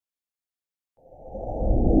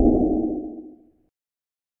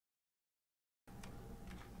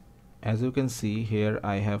As you can see here,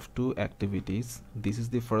 I have two activities. This is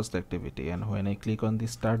the first activity, and when I click on the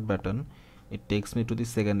start button, it takes me to the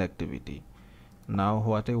second activity. Now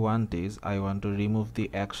what I want is, I want to remove the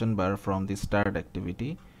action bar from the start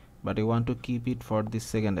activity, but I want to keep it for the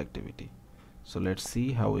second activity. So let's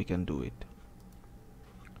see how we can do it.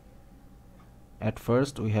 At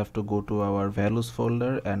first we have to go to our values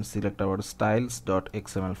folder and select our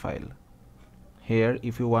styles.xml file. Here,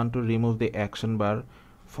 if you want to remove the action bar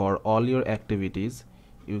for all your activities,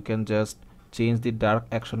 you can just change the dark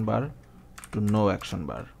action bar to no action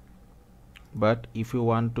bar. But if you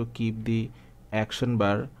want to keep the action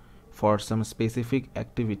bar for some specific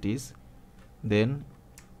activities, then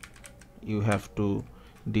you have to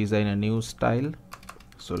design a new style.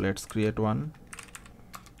 So let's create one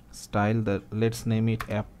style, that let's name it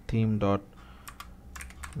app theme dot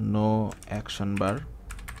no action bar,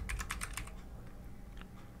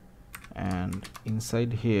 and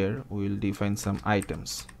inside here we will define some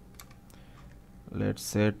items. Let's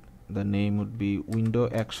set the name would be window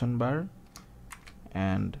action bar,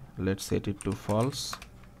 and let's set it to false,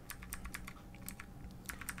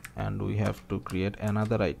 and we have to create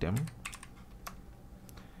another item.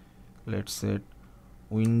 Let's set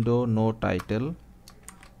window no title,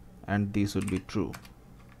 and this would be true.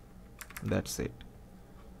 That's it.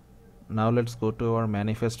 Now let's go to our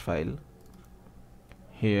manifest file.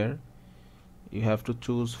 Here you have to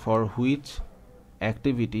choose for which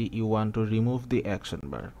activity you want to remove the action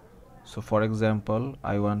bar. So for example,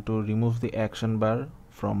 I want to remove the action bar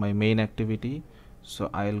from my main activity, so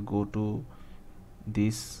I'll go to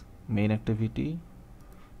this main activity,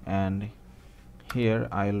 and here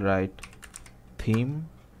I'll write theme.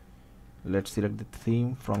 Let's select the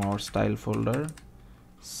theme from our style folder,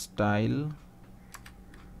 style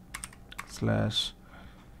slash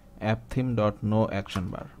app theme dot no action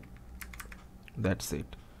bar. That's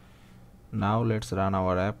it. Now let's run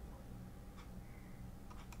our app.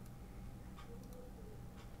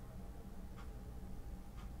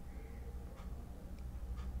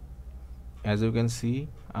 As you can see,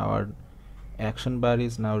 our action bar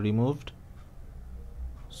is now removed.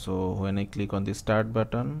 So when I click on the start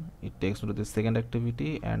button, it takes me to the second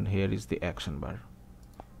activity, and here is the action bar.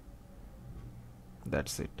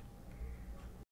 That's it.